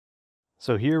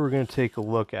So here we're going to take a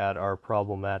look at our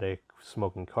problematic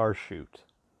smoking car shoot.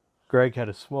 Greg had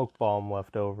a smoke bomb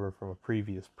left over from a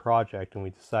previous project and we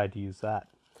decided to use that.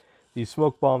 These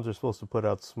smoke bombs are supposed to put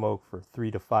out smoke for 3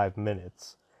 to 5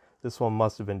 minutes. This one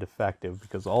must have been defective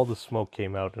because all the smoke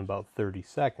came out in about 30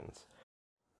 seconds.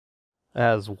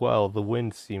 As well, the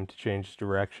wind seemed to change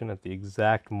direction at the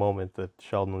exact moment that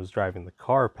Sheldon was driving the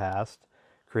car past,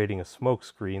 creating a smoke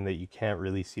screen that you can't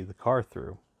really see the car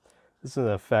through. This is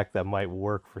an effect that might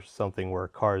work for something where a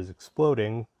car is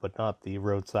exploding, but not the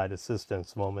roadside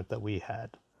assistance moment that we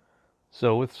had.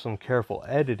 So with some careful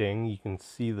editing, you can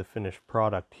see the finished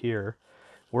product here.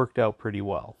 Worked out pretty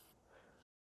well.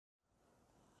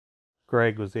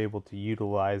 Greg was able to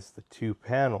utilize the two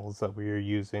panels that we are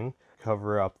using,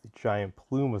 cover up the giant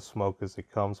plume of smoke as it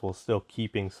comes while still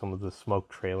keeping some of the smoke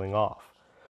trailing off.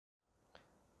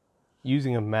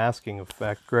 Using a masking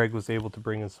effect, Greg was able to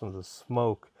bring in some of the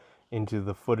smoke into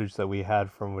the footage that we had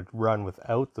from a run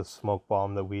without the smoke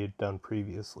bomb that we had done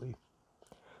previously.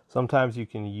 Sometimes you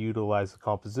can utilize the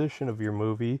composition of your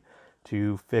movie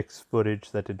to fix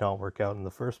footage that did not work out in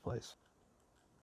the first place.